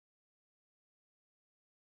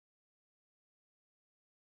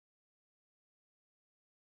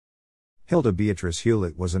Hilda Beatrice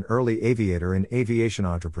Hewlett was an early aviator and aviation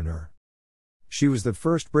entrepreneur. She was the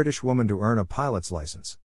first British woman to earn a pilot's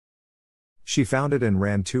license. She founded and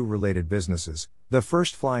ran two related businesses, the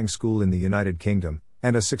first flying school in the United Kingdom,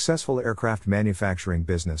 and a successful aircraft manufacturing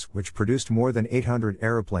business which produced more than 800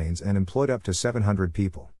 aeroplanes and employed up to 700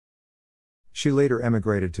 people. She later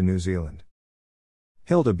emigrated to New Zealand.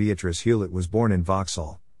 Hilda Beatrice Hewlett was born in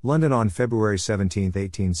Vauxhall, London on February 17,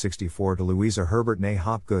 1864 to Louisa Herbert née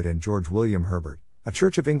Hopgood and George William Herbert, a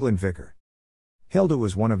Church of England vicar. Hilda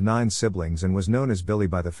was one of 9 siblings and was known as Billy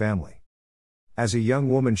by the family. As a young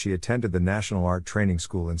woman she attended the National Art Training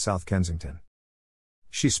School in South Kensington.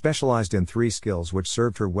 She specialized in 3 skills which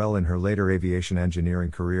served her well in her later aviation engineering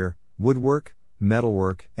career: woodwork,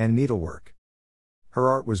 metalwork, and needlework. Her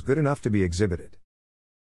art was good enough to be exhibited.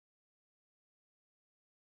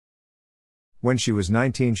 When she was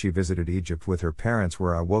 19 she visited Egypt with her parents,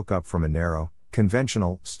 where I woke up from a narrow,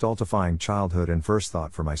 conventional, stultifying childhood and first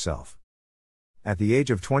thought for myself. At the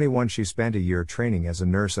age of 21 she spent a year training as a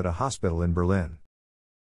nurse at a hospital in Berlin.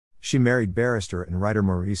 She married barrister and writer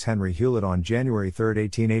Maurice Henry Hewlett on January 3,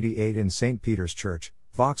 1888 in St. Peter's Church,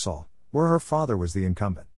 Vauxhall, where her father was the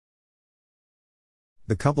incumbent.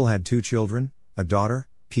 The couple had 2 children, a daughter,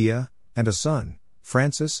 Pia, and a son,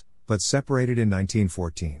 Francis, but separated in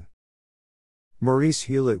 1914. Maurice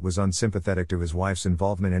Hewlett was unsympathetic to his wife's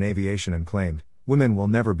involvement in aviation and claimed, "Women will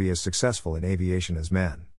never be as successful in aviation as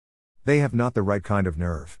men. They have not the right kind of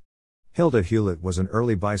nerve." Hilda Hewlett was an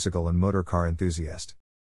early bicycle and motor car enthusiast.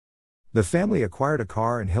 The family acquired a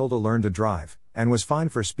car and Hilda learned to drive, and was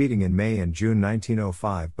fined for speeding in May and June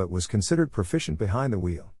 1905 but was considered proficient behind the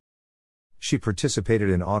wheel. She participated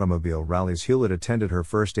in automobile rallies. Hewlett attended her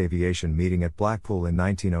first aviation meeting at Blackpool in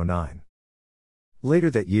 1909. Later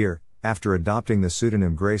that year, after adopting the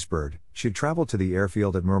pseudonym Gracebird, she traveled to the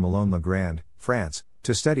airfield at Mermillon-le-Grand, France,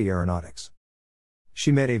 to study aeronautics.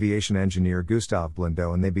 She met aviation engineer Gustav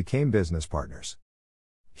Blondeau and they became business partners.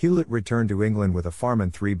 Hewlett returned to England with a Farman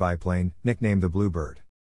 3 biplane, nicknamed the Bluebird.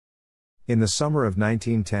 In the summer of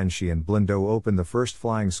 1910 she and Blondeau opened the first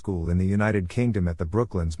flying school in the United Kingdom at the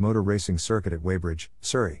Brooklands Motor Racing Circuit at Weybridge,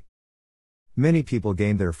 Surrey. Many people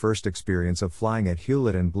gained their first experience of flying at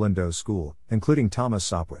Hewlett and Blondeau's school, including Thomas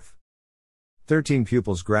Sopwith. 13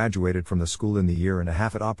 pupils graduated from the school in the year and a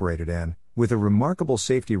half it operated and, with a remarkable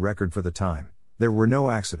safety record for the time, there were no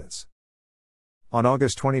accidents. On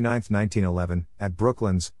August 29, 1911, at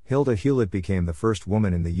Brooklands, Hilda Hewlett became the first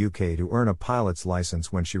woman in the UK to earn a pilot's license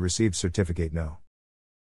when she received Certificate No.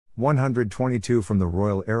 122 from the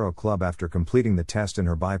Royal Aero Club after completing the test in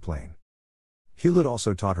her biplane. Hewlett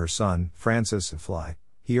also taught her son, Francis, to fly.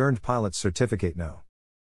 He earned pilot's Certificate No.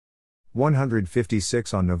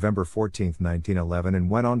 156 on November 14, 1911 and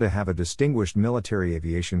went on to have a distinguished military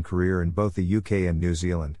aviation career in both the UK and New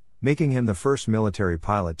Zealand, making him the first military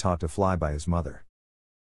pilot taught to fly by his mother.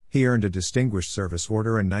 He earned a Distinguished Service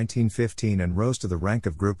Order in 1915 and rose to the rank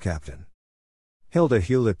of Group Captain. Hilda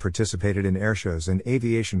Hewlett participated in airshows and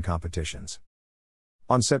aviation competitions.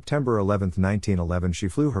 On September 11, 1911 she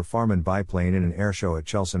flew her Farman biplane in an airshow at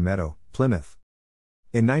Chelsea Meadow, Plymouth.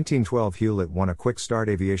 In 1912 Hewlett won a quick start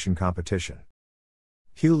aviation competition.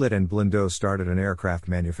 Hewlett and Blondeau started an aircraft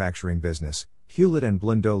manufacturing business, Hewlett and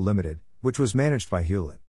Blondeau Limited, which was managed by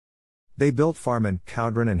Hewlett. They built Farman,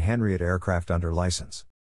 Cowdron and Henriette aircraft under license.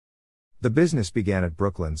 The business began at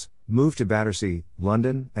Brooklands, moved to Battersea,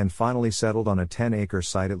 London, and finally settled on a 10-acre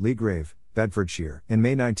site at Leagrave, Bedfordshire, in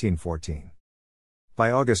May 1914.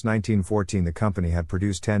 By August 1914 the company had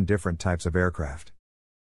produced 10 different types of aircraft.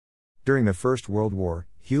 During the First World War,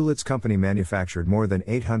 Hewlett's company manufactured more than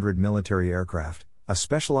 800 military aircraft, a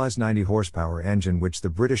specialized 90-horsepower engine which the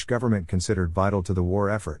British government considered vital to the war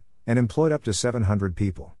effort, and employed up to 700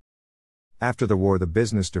 people. After the war the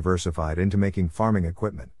business diversified into making farming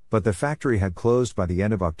equipment, but the factory had closed by the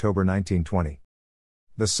end of October 1920.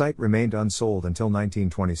 The site remained unsold until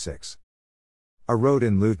 1926. A road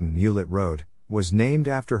in Luton, Hewlett Road, was named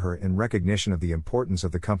after her in recognition of the importance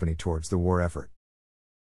of the company towards the war effort.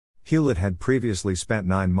 Hewlett had previously spent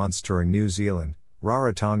 9 months touring New Zealand,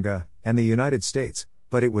 Rarotonga, and the United States,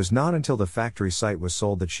 but it was not until the factory site was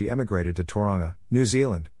sold that she emigrated to Tauranga, New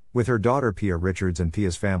Zealand, with her daughter Pia Richards and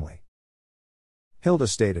Pia's family. Hilda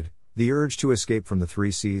stated, "The urge to escape from the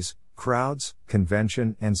 3 Cs, crowds,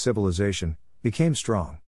 convention, and civilization, became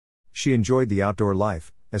strong. She enjoyed the outdoor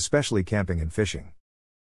life, especially camping and fishing."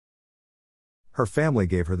 Her family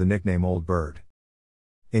gave her the nickname Old Bird.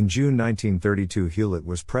 In June 1932 Hewlett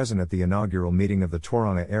was present at the inaugural meeting of the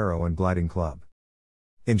Tauranga Aero and Gliding Club.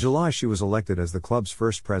 In July she was elected as the club's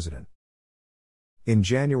first president. In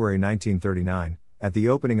January 1939, at the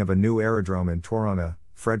opening of a new aerodrome in Tauranga,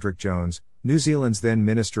 Frederick Jones, New Zealand's then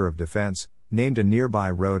Minister of Defence, named a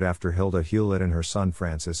nearby road after Hilda Hewlett and her son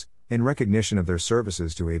Francis, in recognition of their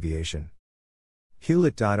services to aviation.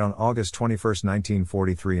 Hewlett died on August 21,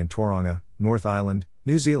 1943 in Tauranga, North Island,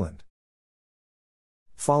 New Zealand.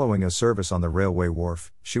 Following a service on the railway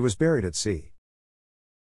wharf, she was buried at sea.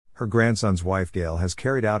 Her grandson's wife Gail has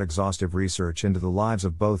carried out exhaustive research into the lives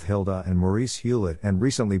of both Hilda and Maurice Hewlett and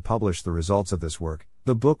recently published the results of this work.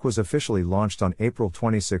 The book was officially launched on April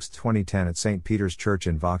 26, 2010 at St. Peter's Church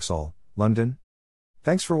in Vauxhall, London.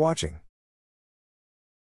 Thanks for watching.